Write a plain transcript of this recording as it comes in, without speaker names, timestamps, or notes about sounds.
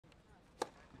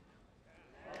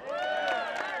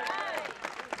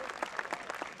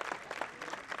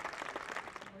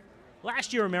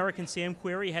Last year, American Sam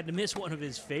Querrey had to miss one of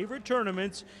his favorite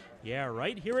tournaments, yeah,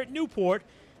 right here at Newport,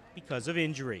 because of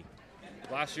injury.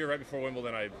 Last year, right before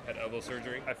Wimbledon, I had elbow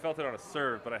surgery. I felt it on a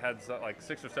serve, but I had like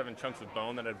 6 or 7 chunks of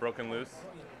bone that had broken loose.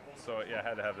 So yeah, I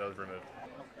had to have those removed.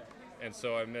 And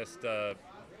so I missed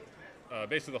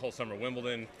basically the whole summer,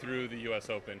 Wimbledon through the U.S.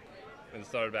 Open, and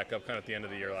started back up kind of at the end of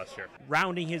the year last year.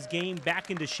 Rounding his game back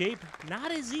into shape,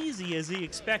 not as easy as he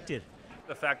expected.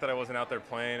 The fact that I wasn't out there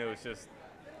playing, it was just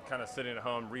kind of sitting at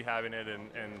home, rehabbing it,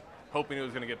 and hoping it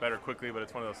was going to get better quickly, but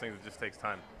it's one of those things that just takes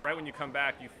time. Right when you come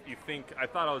back, you think, I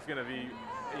thought I was going to be,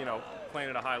 playing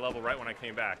at a high level right when I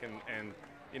came back, and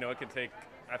it could take,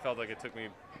 I felt like it took me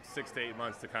 6 to 8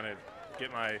 months to kind of get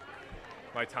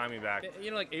my timing back.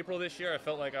 Like April this year, I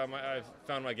felt like I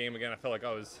found my game again. I felt like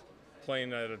I was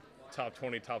playing at a top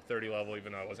 20, top 30 level,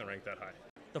 even though I wasn't ranked that high.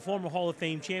 The former Hall of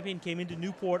Fame champion came into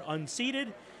Newport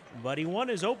unseeded, but he won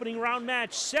his opening round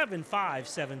match 7-5,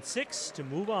 7-6 to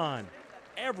move on.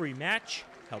 Every match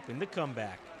helping the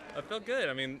comeback. I felt good.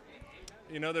 I mean,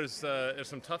 there's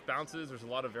some tough bounces. There's a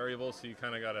lot of variables, so you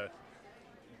kind of got to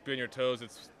be on your toes.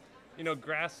 It's,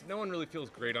 grass, no one really feels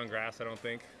great on grass, I don't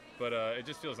think, but it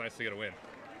just feels nice to get a win.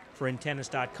 For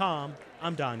InTennis.com,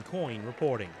 I'm Don Coyne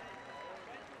reporting.